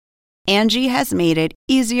Angie has made it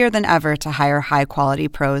easier than ever to hire high-quality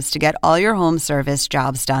pros to get all your home service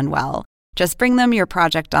jobs done well. Just bring them your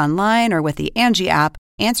project online or with the Angie app,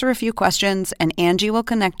 answer a few questions, and Angie will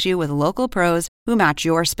connect you with local pros who match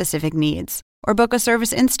your specific needs. Or book a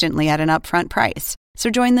service instantly at an upfront price. So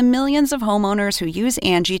join the millions of homeowners who use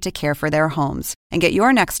Angie to care for their homes and get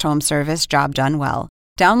your next home service job done well.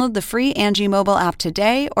 Download the free Angie mobile app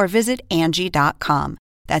today or visit Angie.com.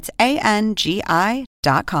 That's ANGI.com.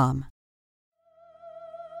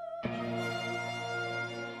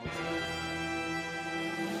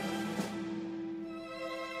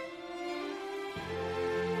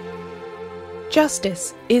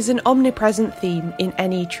 Justice is an omnipresent theme in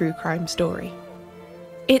any true crime story.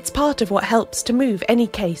 It's part of what helps to move any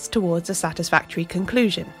case towards a satisfactory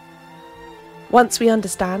conclusion. Once we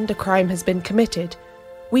understand a crime has been committed,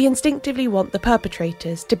 we instinctively want the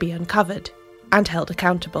perpetrators to be uncovered and held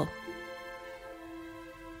accountable.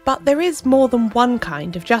 But there is more than one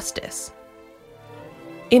kind of justice.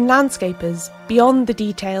 In Landscapers, beyond the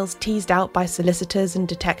details teased out by solicitors and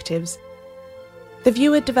detectives, the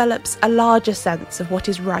viewer develops a larger sense of what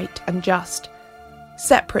is right and just,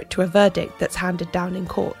 separate to a verdict that's handed down in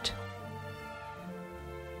court.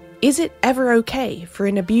 Is it ever okay for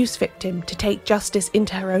an abuse victim to take justice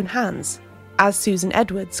into her own hands, as Susan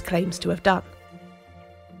Edwards claims to have done?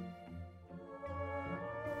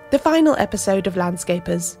 The final episode of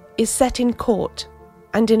Landscapers is set in court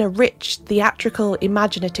and in a rich, theatrical,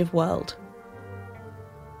 imaginative world.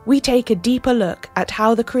 We take a deeper look at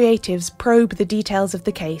how the creatives probe the details of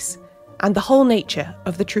the case and the whole nature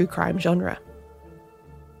of the true crime genre.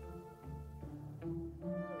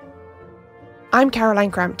 I'm Caroline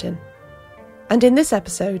Crampton, and in this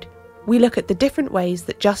episode, we look at the different ways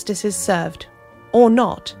that justice is served, or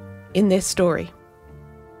not, in this story.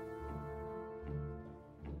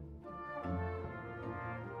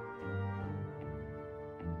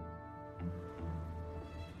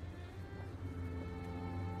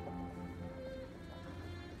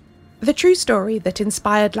 The true story that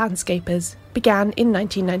inspired Landscapers began in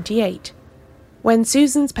 1998, when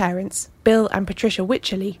Susan's parents, Bill and Patricia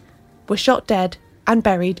Wycherley, were shot dead and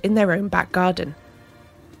buried in their own back garden.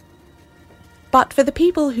 But for the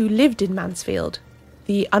people who lived in Mansfield,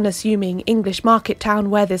 the unassuming English market town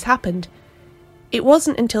where this happened, it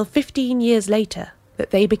wasn't until 15 years later that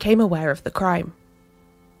they became aware of the crime.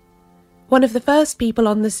 One of the first people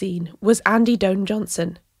on the scene was Andy Doane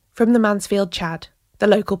Johnson from the Mansfield Chad, the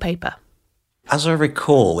local paper. As I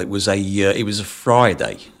recall, it was a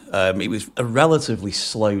Friday. It was a relatively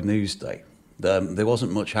slow news day. There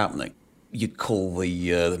wasn't much happening. You'd call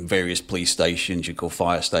the various police stations, you'd call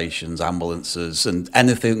fire stations, ambulances, and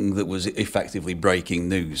anything that was effectively breaking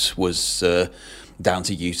news was down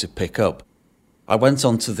to you to pick up. I went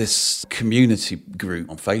onto this community group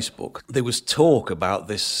on Facebook. There was talk about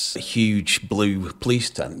this huge blue police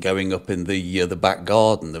tent going up in the back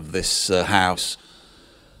garden of this house.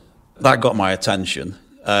 That got my attention.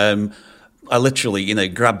 I literally,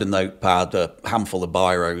 grabbed a notepad, a handful of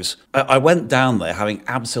biros. I went down there having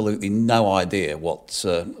absolutely no idea what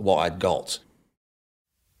I'd got.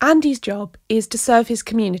 Andy's job is to serve his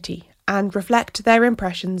community and reflect their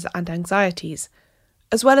impressions and anxieties,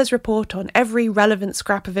 as well as report on every relevant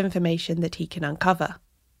scrap of information that he can uncover.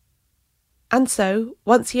 And so,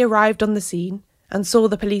 once he arrived on the scene and saw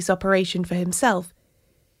the police operation for himself,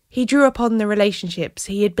 he drew upon the relationships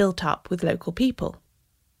he had built up with local people.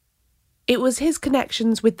 It was his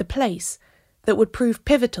connections with the place that would prove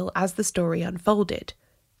pivotal as the story unfolded,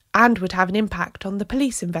 and would have an impact on the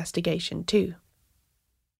police investigation too.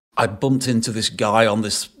 I bumped into this guy on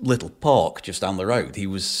this little park just down the road. He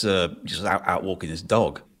was just out walking his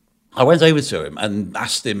dog. I went over to him and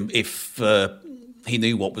asked him if he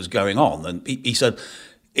knew what was going on, and he said,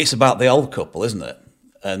 "It's about the old couple, isn't it?"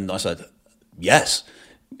 And I said, "Yes."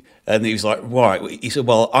 And he was like, "Right." He said,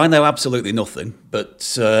 "Well, I know absolutely nothing,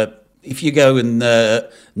 but if you go and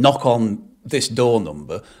knock on this door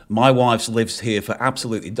number, my wife's lives here for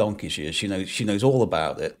absolutely donkey's years. She knows all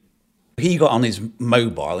about it." He got on his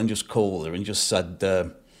mobile and just called her and just said,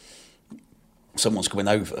 "Someone's coming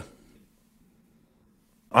over."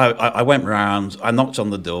 I went round, I knocked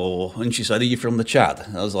on the door, and she said, "Are you from the Chad?"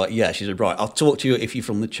 And I was like, "Yeah." She said, "Right, I'll talk to you if you're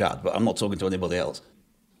from the Chad, but I'm not talking to anybody else."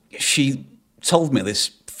 She told me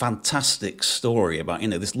this fantastic story about,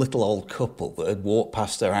 this little old couple that had walked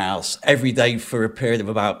past her house every day for a period of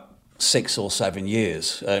about 6 or 7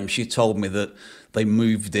 years. She told me that they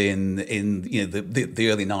moved in the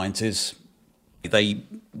early 90s. They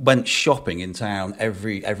went shopping in town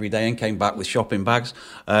every day and came back with shopping bags.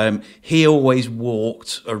 He always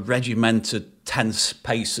walked a regimented 10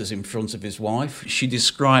 paces in front of his wife. She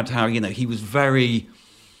described how, he was very,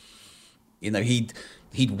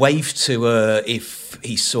 he'd wave to her if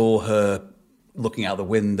he saw her looking out the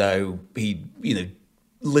window. He'd,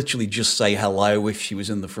 literally just say hello if she was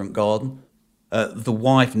in the front garden. The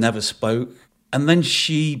wife never spoke. And then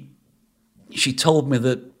she told me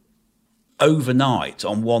that overnight,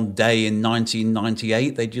 on one day in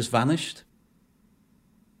 1998, they just vanished.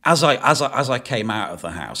 As I came out of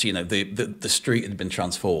the house, the street had been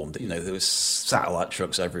transformed. There was satellite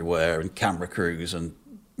trucks everywhere and camera crews and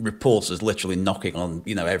reporters literally knocking on,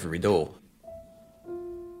 every door.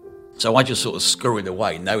 So I just sort of scurried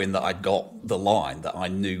away, knowing that I'd got the line, that I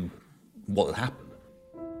knew what had happened.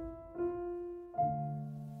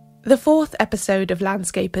 The fourth episode of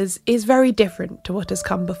Landscapers is very different to what has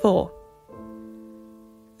come before.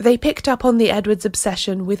 They picked up on the Edwards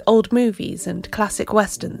obsession with old movies and classic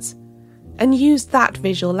westerns, and used that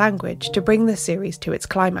visual language to bring the series to its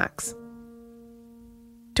climax.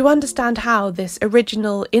 To understand how this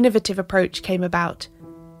original, innovative approach came about,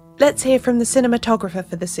 let's hear from the cinematographer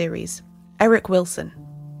for the series, Eric Wilson.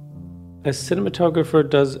 A cinematographer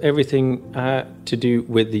does everything to do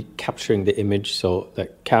with the capturing the image, so the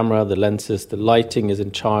camera, the lenses, the lighting is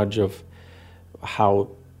in charge of how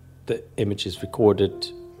the image is recorded,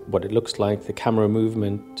 what it looks like, the camera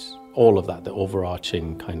movement, all of that, the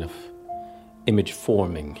overarching kind of image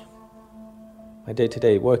forming. My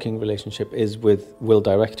day-to-day working relationship is with Will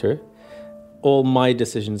Director. All my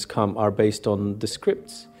decisions are based on the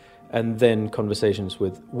scripts and then conversations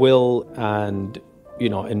with Will, and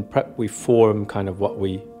in prep we form kind of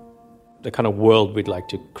the kind of world we'd like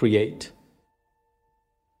to create.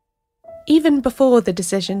 Even before the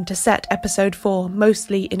decision to set episode 4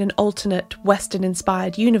 mostly in an alternate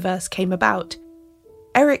Western-inspired universe came about,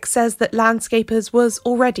 Eric says that Landscapers was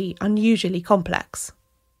already unusually complex.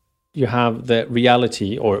 You have the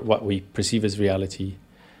reality, or what we perceive as reality,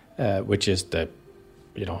 which is the,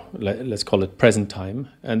 let's call it present time.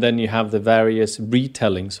 And then you have the various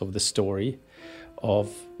retellings of the story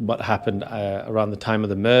of what happened around the time of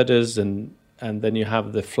the murders. And then you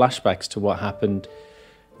have the flashbacks to what happened.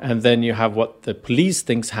 And then you have what the police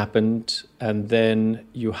thinks happened. And then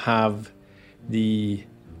you have the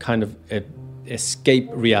kind of escape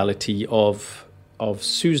reality of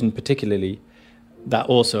Susan particularly, that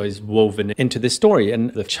also is woven into this story.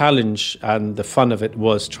 And the challenge and the fun of it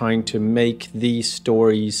was trying to make these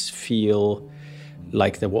stories feel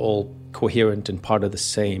like they were all coherent and part of the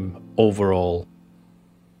same overall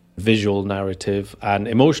visual narrative and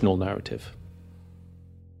emotional narrative.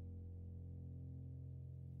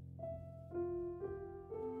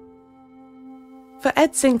 For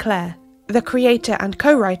Ed Sinclair, the creator and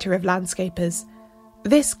co-writer of Landscapers,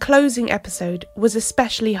 this closing episode was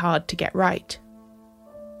especially hard to get right.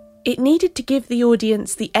 It needed to give the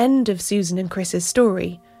audience the end of Susan and Chris's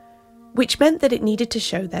story, which meant that it needed to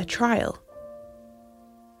show their trial.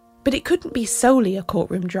 But it couldn't be solely a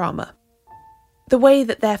courtroom drama. The way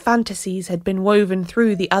that their fantasies had been woven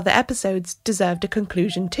through the other episodes deserved a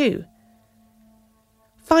conclusion too.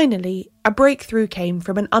 Finally, a breakthrough came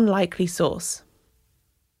from an unlikely source.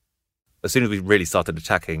 As soon as we really started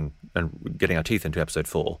attacking and getting our teeth into episode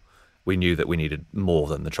 4, we knew that we needed more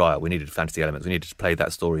than the trial. We needed fantasy elements. We needed to play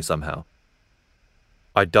that story somehow.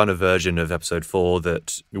 I'd done a version of episode 4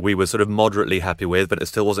 that we were sort of moderately happy with, but it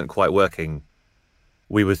still wasn't quite working.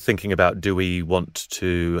 We were thinking about, do we want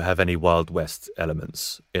to have any Wild West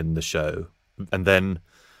elements in the show? And then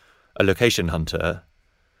a location hunter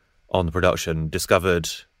on the production discovered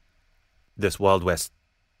this Wild West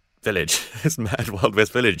village, this mad Wild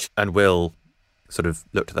West village. And Will sort of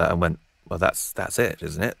looked at that and went, well, that's it,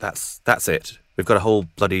 isn't it? That's it. We've got a whole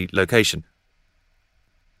bloody location.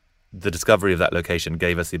 The discovery of that location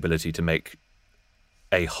gave us the ability to make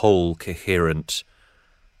a whole coherent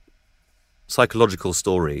psychological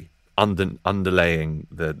story underlaying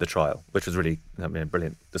the trial, which was really a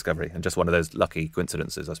brilliant discovery and just one of those lucky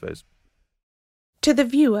coincidences, I suppose. To the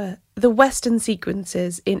viewer, the Western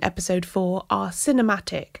sequences in episode 4 are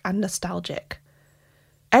cinematic and nostalgic.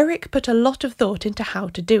 Eric put a lot of thought into how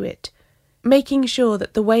to do it, making sure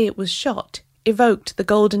that the way it was shot evoked the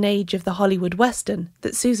golden age of the Hollywood Western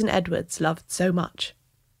that Susan Edwards loved so much.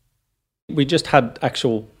 We just had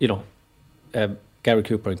actual, Gary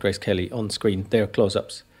Cooper and Grace Kelly on screen, their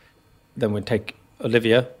close-ups. Then we'd take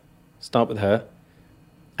Olivia, start with her,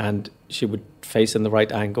 and she would face in the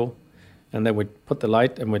right angle, and then we'd put the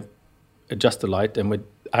light and we'd adjust the light and we'd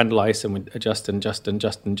analyze and would adjust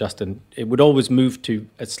and it would always move to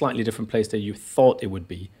a slightly different place than you thought it would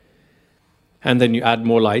be. And then you add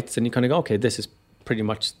more lights and you kind of go, okay, this is pretty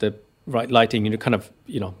much the right lighting, and you kind of,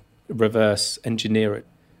 reverse engineer it.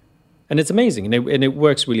 And it's amazing, and it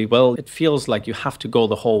works really well. It feels like you have to go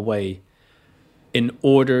the whole way in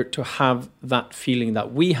order to have that feeling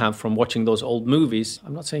that we have from watching those old movies.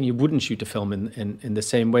 I'm not saying you wouldn't shoot a film in the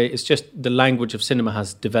same way. It's just the language of cinema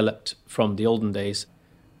has developed from the olden days.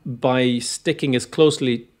 By sticking as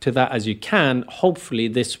closely to that as you can, hopefully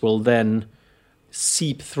this will then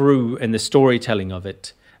seep through in the storytelling of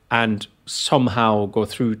it and somehow go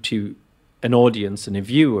through to an audience and a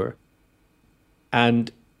viewer.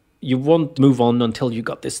 And you won't move on until you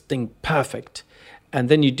got this thing perfect. And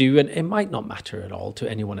then you do, and it might not matter at all to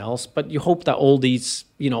anyone else, but you hope that all these,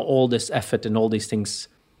 all this effort and all these things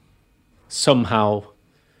somehow,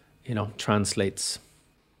 translates.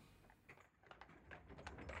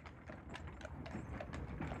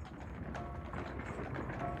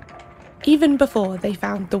 Even before they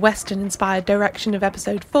found the Western-inspired direction of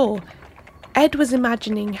episode 4, Ed was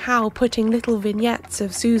imagining how putting little vignettes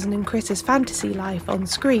of Susan and Chris's fantasy life on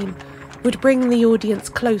screen would bring the audience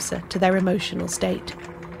closer to their emotional state.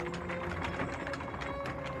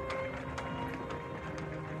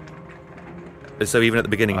 So even at the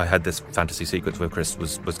beginning, I had this fantasy sequence where Chris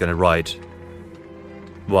was going to ride,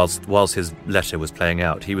 whilst his letter was playing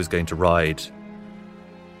out, he was going to ride,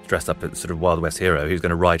 dressed up as sort of Wild West hero, he was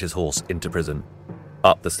going to ride his horse into prison,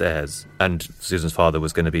 up the stairs, and Susan's father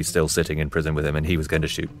was going to be still sitting in prison with him, and he was going to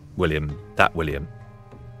shoot William,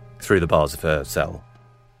 through the bars of her cell.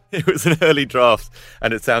 It was an early draft,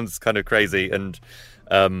 and it sounds kind of crazy, and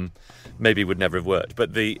maybe would never have worked.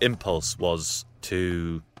 But the impulse was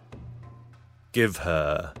to give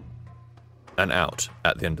her an out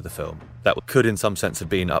at the end of the film. That could, in some sense, have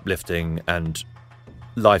been uplifting and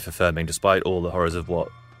life-affirming, despite all the horrors of what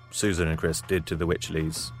Susan and Chris did to the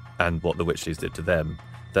Wychleys and what the Wychleys did to them,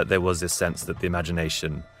 that there was this sense that the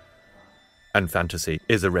imagination and fantasy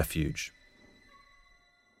is a refuge.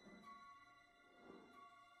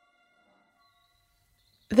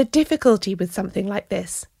 The difficulty with something like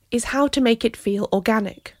this is how to make it feel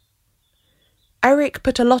organic. Eric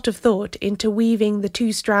put a lot of thought into weaving the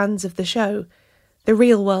two strands of the show, the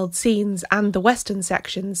real-world scenes and the Western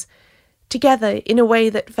sections, together in a way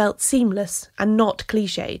that felt seamless and not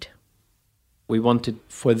cliched. We wanted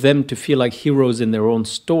for them to feel like heroes in their own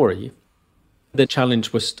story. The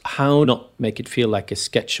challenge was how not make it feel like a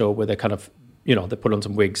sketch show where they kind of, they put on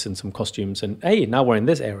some wigs and some costumes and, hey, now we're in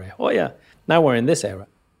this area. Oh yeah, now we're in this era.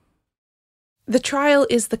 The trial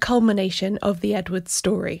is the culmination of the Edwards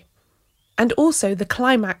story, and also the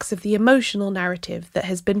climax of the emotional narrative that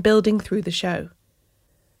has been building through the show.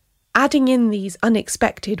 Adding in these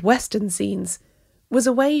unexpected Western scenes was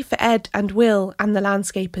a way for Ed and Will and the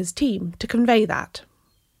Landscapers team to convey that.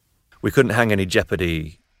 We couldn't hang any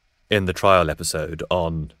jeopardy in the trial episode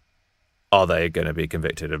on are they going to be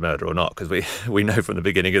convicted of murder or not, because we know from the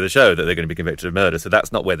beginning of the show that they're going to be convicted of murder, so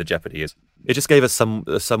that's not where the jeopardy is. It just gave us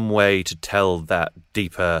some way to tell that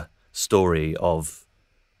deeper story of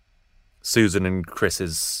Susan and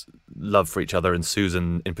Chris's love for each other, and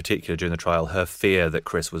Susan in particular during the trial, her fear that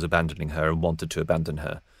Chris was abandoning her and wanted to abandon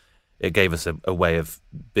her. It gave us a way of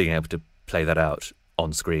being able to play that out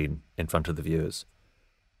on screen in front of the viewers.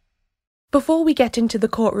 Before we get into the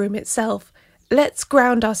courtroom itself, let's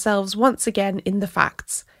ground ourselves once again in the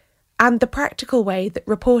facts, and the practical way that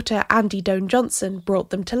reporter Andy Doane Johnson brought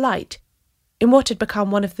them to light, in what had become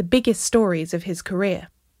one of the biggest stories of his career.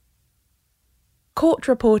 Court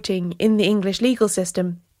reporting in the English legal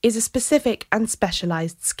system is a specific and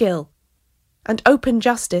specialised skill, and open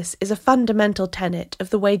justice is a fundamental tenet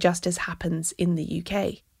of the way justice happens in the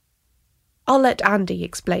UK. I'll let Andy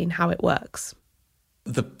explain how it works.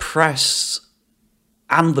 The press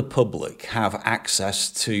and the public have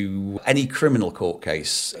access to any criminal court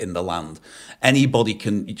case in the land. Anybody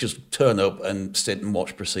can just turn up and sit and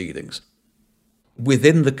watch proceedings.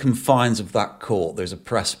 Within the confines of that court, there's a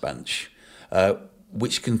press bench,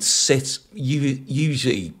 which can sit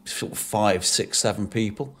usually sort of 5, 6, 7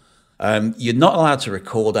 people. You're not allowed to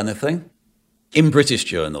record anything. In British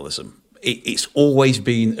journalism, it's always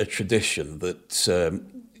been a tradition that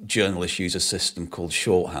journalists use a system called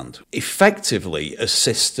shorthand. Effectively, a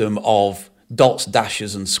system of dots,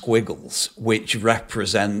 dashes and squiggles, which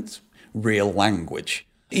represent real language.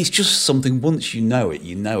 It's just something, once you know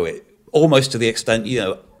it, almost to the extent,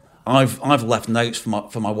 I've left notes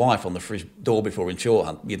for my wife on the fridge door before in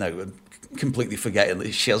shorthand, completely forgetting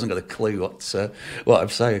that she hasn't got a clue what I'm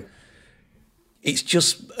saying. It's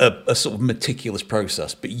just a sort of meticulous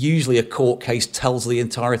process, but usually a court case tells the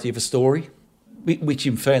entirety of a story, which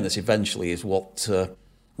in fairness eventually is what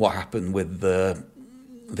happened with the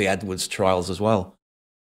Edwards trials as well.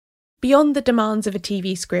 Beyond the demands of a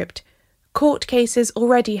TV script, court cases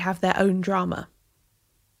already have their own drama.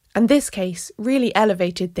 And this case really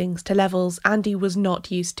elevated things to levels Andy was not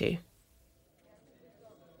used to.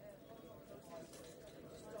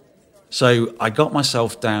 So I got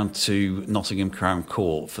myself down to Nottingham Crown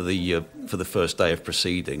Court for the first day of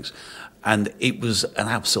proceedings, and it was an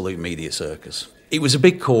absolute media circus. It was a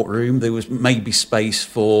big courtroom. There was maybe space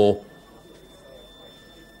for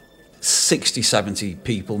 60, 70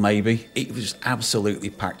 people maybe. It was absolutely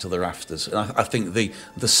packed to the rafters. And I think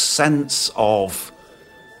the sense of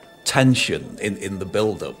tension in the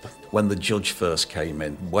build-up, when the judge first came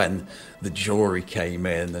in, when the jury came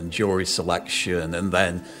in and jury selection, and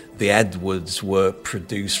then the Edwards were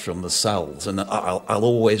produced from the cells. And I'll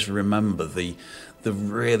always remember the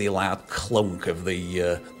really loud clunk of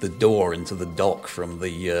the door into the dock from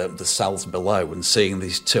the cells below, and seeing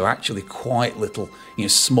these two actually quite little,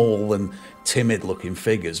 small and timid-looking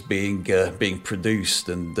figures being produced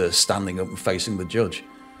and standing up and facing the judge.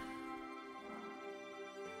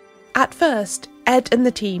 At first, Ed and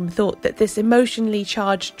the team thought that this emotionally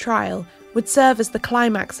charged trial would serve as the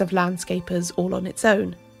climax of Landscapers all on its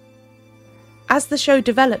own. As the show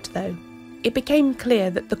developed, though, it became clear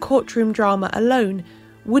that the courtroom drama alone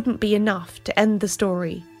wouldn't be enough to end the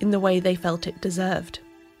story in the way they felt it deserved.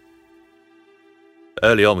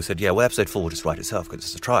 Early on we said, episode 4 will just write itself because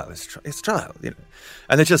it's a trial, it's a trial,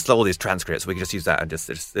 And there's just all these transcripts, we can just use that and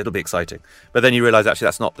it'll be exciting. But then you realise actually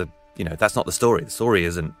that's not the story. The story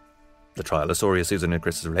isn't the trial. The story is Susan and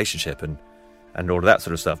Chris's relationship and all of that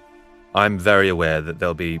sort of stuff. I'm very aware that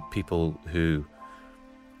there'll be people who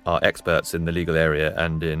are experts in the legal area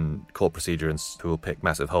and in court procedure and who will pick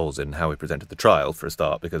massive holes in how we presented the trial for a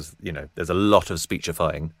start, because, there's a lot of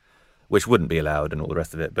speechifying which wouldn't be allowed and all the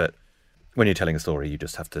rest of it. But when you're telling a story, you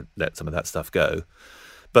just have to let some of that stuff go.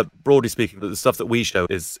 But broadly speaking, the stuff that we show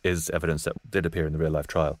is evidence that did appear in the real-life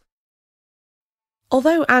trial.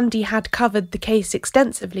 Although Andy had covered the case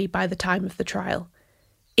extensively by the time of the trial,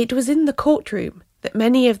 it was in the courtroom that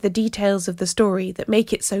many of the details of the story that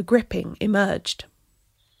make it so gripping emerged.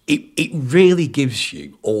 It really gives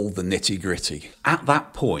you all the nitty-gritty. At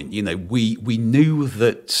that point, we knew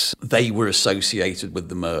that they were associated with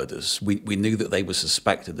the murders. We knew that they were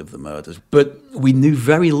suspected of the murders. But we knew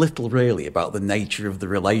very little, really, about the nature of the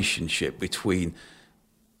relationship between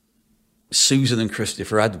Susan and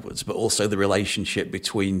Christopher Edwards, but also the relationship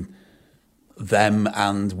between them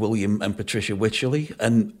and William and Patricia Wycherley.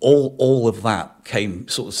 And all of that came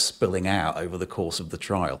sort of spilling out over the course of the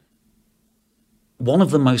trial. One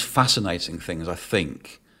of the most fascinating things, I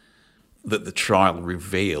think, that the trial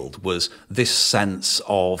revealed was this sense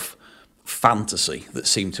of fantasy that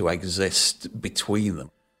seemed to exist between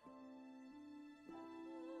them.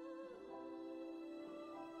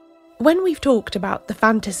 When we've talked about the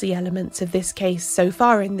fantasy elements of this case so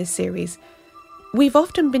far in this series, we've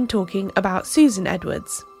often been talking about Susan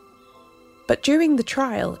Edwards. But during the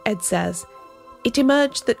trial, Ed says, it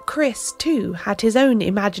emerged that Chris, too, had his own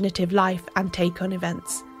imaginative life and take on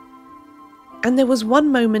events. And there was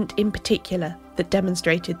one moment in particular that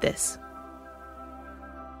demonstrated this.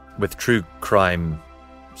 With true crime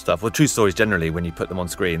stuff, well, true stories generally, when you put them on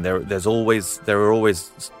screen, there are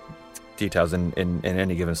always details in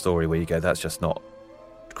any given story where you go, that's just not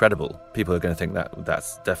credible. People are going to think that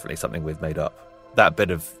that's definitely something we've made up. That bit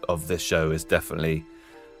of this show is definitely,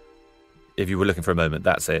 if you were looking for a moment,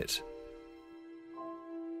 that's it.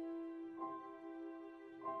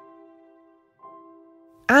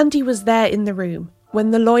 Andy was there in the room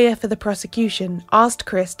when the lawyer for the prosecution asked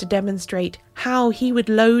Chris to demonstrate how he would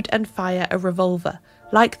load and fire a revolver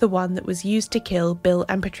like the one that was used to kill Bill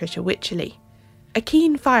and Patricia Wycherley. A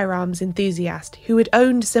keen firearms enthusiast who had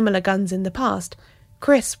owned similar guns in the past,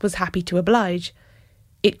 Chris was happy to oblige.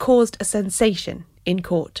 It caused a sensation in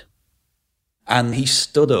court. And he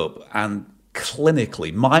stood up and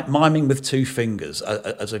clinically, miming with two fingers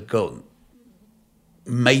as a gun,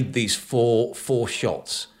 made these four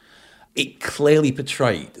shots. It clearly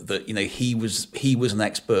portrayed that he was an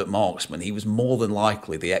expert marksman. He was more than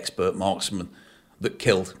likely the expert marksman that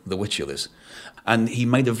killed the Wycherleys. And he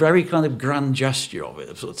made a very kind of grand gesture of it,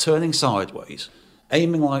 of sort of turning sideways,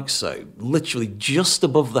 aiming like so, literally just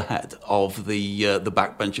above the head of the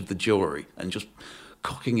backbench of the jury, and just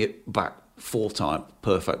cocking it back 4 times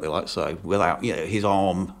perfectly like so, without his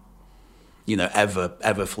arm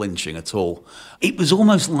ever flinching at all. It was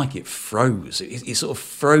almost like it froze. It sort of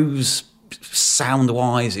froze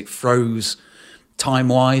sound-wise. It froze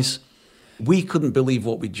time-wise. We couldn't believe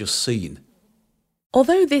what we'd just seen.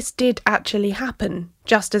 Although this did actually happen,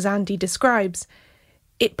 just as Andy describes,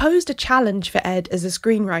 it posed a challenge for Ed as a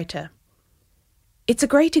screenwriter. It's a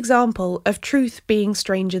great example of truth being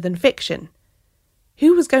stranger than fiction.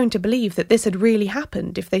 Who was going to believe that this had really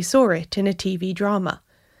happened if they saw it in a TV drama?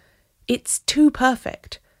 It's too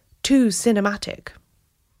perfect, too cinematic.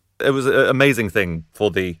 It was an amazing thing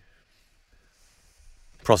for the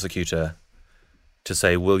prosecutor to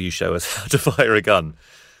say, will you show us how to fire a gun?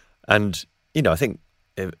 And, I think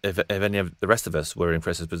if any of the rest of us were in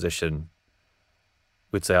Chris's position,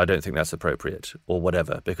 we'd say, I don't think that's appropriate or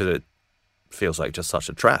whatever, because it feels like just such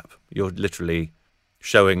a trap. You're literally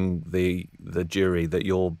showing the jury that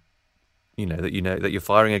you're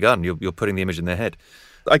firing a gun. You're putting the image in their head.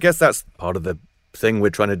 I guess that's part of the thing we're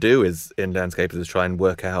trying to do is in Landscapers is try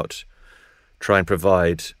and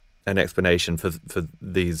provide an explanation for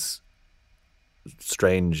these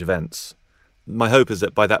strange events. My hope is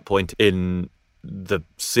that by that point in the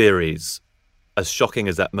series, as shocking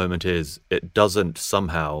as that moment is, it doesn't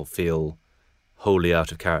somehow feel wholly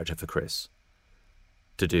out of character for Chris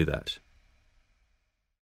to do that.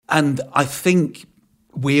 And I think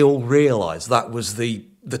we all realised that was the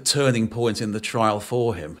turning point in the trial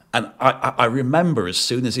for him. And I remember as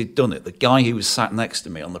soon as he'd done it, the guy who was sat next to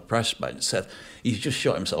me on the press bench said, he's just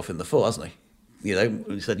shot himself in the foot, hasn't he?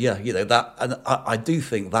 He said, yeah, that. And I do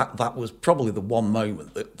think that was probably the one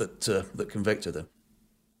moment that convicted him.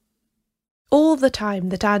 All the time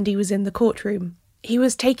that Andy was in the courtroom, he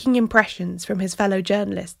was taking impressions from his fellow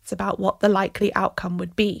journalists about what the likely outcome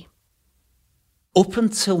would be. Up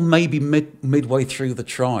until maybe midway through the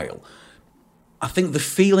trial, I think the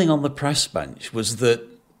feeling on the press bench was that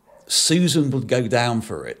Susan would go down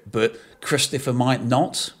for it, but Christopher might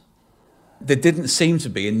not. There didn't seem to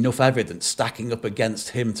be enough evidence stacking up against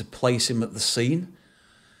him to place him at the scene.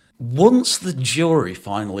 Once the jury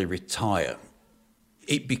finally retire,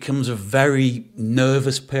 it becomes a very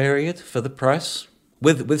nervous period for the press.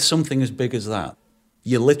 With something as big as that,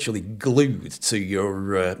 you're literally glued to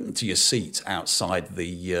your seat outside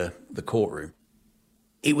the courtroom.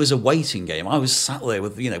 It was a waiting game. I was sat there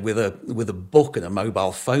with a book and a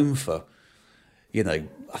mobile phone for,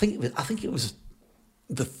 I think it was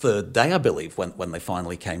the third day, I believe, when they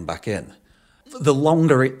finally came back in. The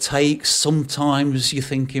longer it takes, sometimes you're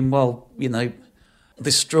thinking, well,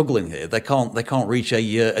 they're struggling here. They can't reach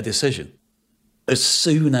a decision. As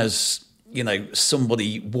soon as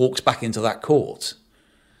somebody walks back into that court,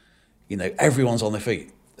 everyone's on their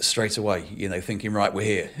feet straight away, thinking, right, we're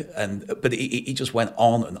here. But it just went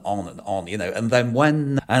on and on and on, and then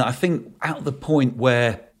and I think at the point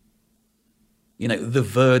where, the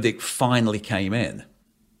verdict finally came in,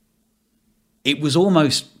 it was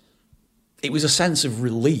a sense of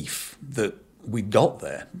relief that we got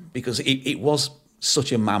there, because it was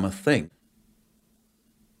such a mammoth thing.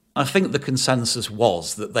 I think the consensus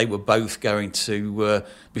was that they were both going to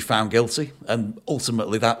be found guilty, and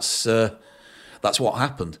ultimately that's what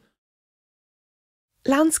happened.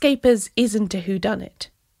 Landscapers isn't a whodunit.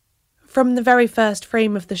 From the very first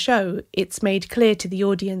frame of the show, it's made clear to the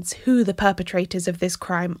audience who the perpetrators of this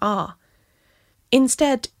crime are.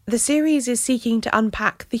 Instead, the series is seeking to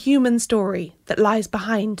unpack the human story that lies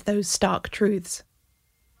behind those stark truths.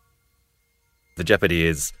 The jeopardy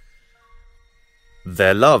is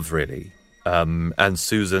their love, really, and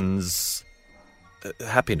Susan's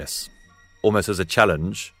happiness, almost as a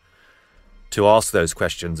challenge to ask those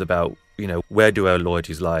questions about, where do our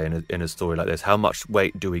loyalties lie in a story like this? How much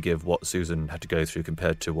weight do we give what Susan had to go through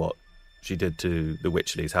compared to what she did to the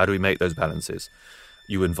Wychleys? How do we make those balances?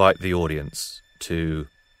 You invite the audience to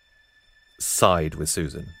side with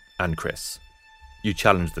Susan and Chris. You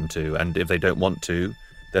challenge them to, and if they don't want to,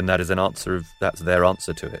 then that's their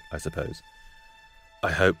answer to it, I suppose.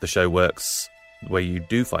 I hope the show works where you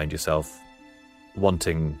do find yourself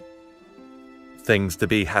wanting things to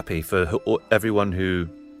be happy for everyone who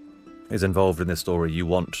is involved in this story. You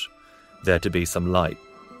want there to be some light.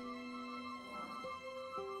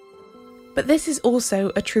 But this is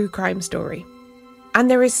also a true crime story, and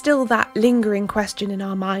there is still that lingering question in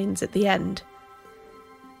our minds at the end.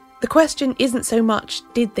 The question isn't so much,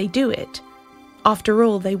 did they do it? After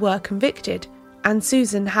all, they were convicted, and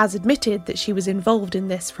Susan has admitted that she was involved in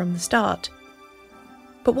this from the start.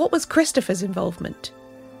 But what was Christopher's involvement?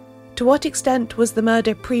 To what extent was the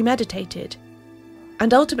murder premeditated?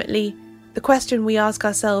 And ultimately, the question we ask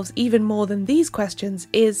ourselves even more than these questions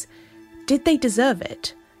is, did they deserve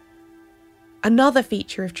it? Another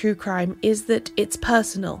feature of true crime is that it's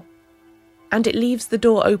personal, and it leaves the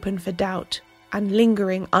door open for doubt and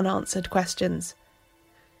lingering unanswered questions.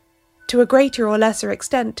 to a greater or lesser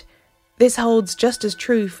extent, this holds just as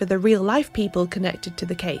true for the real-life people connected to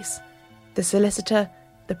the case: the solicitor,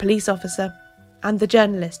 the police officer, and the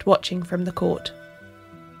journalist watching from the court.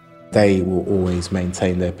 They will always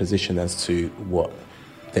maintain their position as to what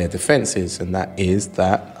their defence is, and that is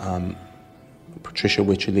that Patricia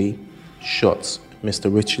Wycherley shot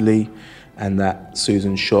Mr. Wycherley, and that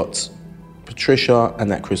Susan shot Patricia,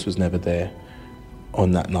 and that Chris was never there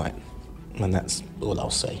on that night. And that's all I'll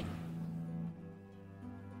say.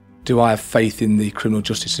 Do I have faith in the criminal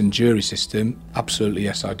justice and jury system? Absolutely,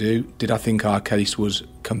 yes, I do. Did I think our case was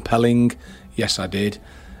compelling? Yes, I did.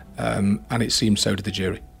 And it seemed so to the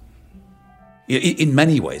jury. In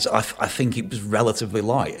many ways, I think it was relatively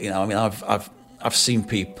light. I mean, I've seen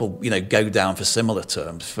people, go down for similar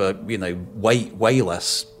terms for, way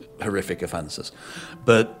less horrific offences.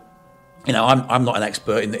 But, I'm not an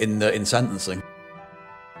expert in sentencing.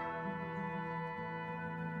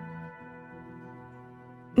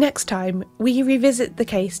 Next time, we revisit the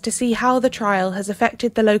case to see how the trial has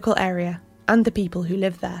affected the local area and the people who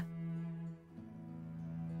live there.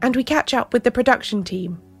 And we catch up with the production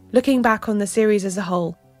team, looking back on the series as a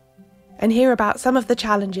whole, and hear about some of the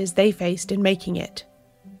challenges they faced in making it.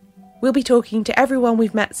 We'll be talking to everyone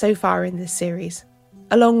we've met so far in this series,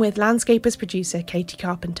 along with Landscapers producer Katie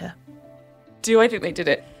Carpenter. Do I think they did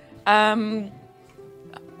it?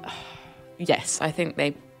 Yes, I think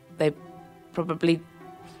they probably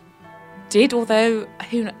did, although,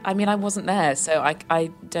 I wasn't there, so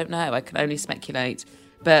I don't know, I can only speculate.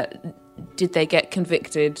 But did they get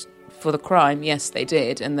convicted for the crime? Yes, they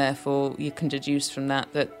did, and therefore you can deduce from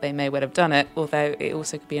that they may well have done it, although it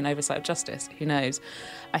also could be an oversight of justice, who knows.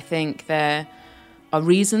 I think there are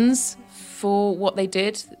reasons for what they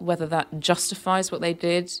did, whether that justifies what they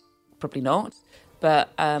did, probably not,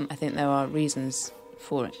 but I think there are reasons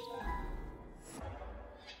for it.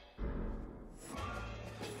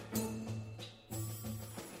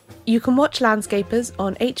 You can watch Landscapers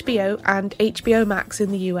on HBO and HBO Max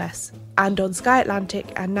in the US, and on Sky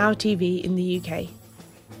Atlantic and Now TV in the UK.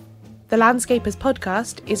 The Landscapers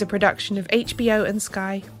podcast is a production of HBO and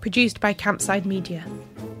Sky, produced by Campside Media.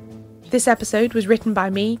 This episode was written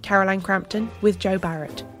by me, Caroline Crampton, with Joe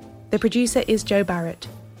Barrett. The producer is Joe Barrett.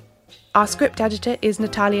 Our script editor is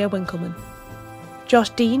Natalia Winkleman.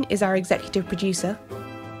 Josh Dean is our executive producer.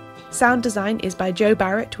 Sound design is by Joe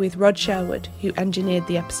Barrett with Rod Sherwood, who engineered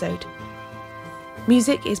the episode.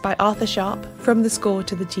 Music is by Arthur Sharp, from the score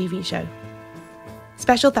to the TV show.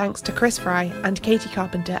 Special thanks to Chris Fry and Katie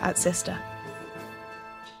Carpenter at Sister.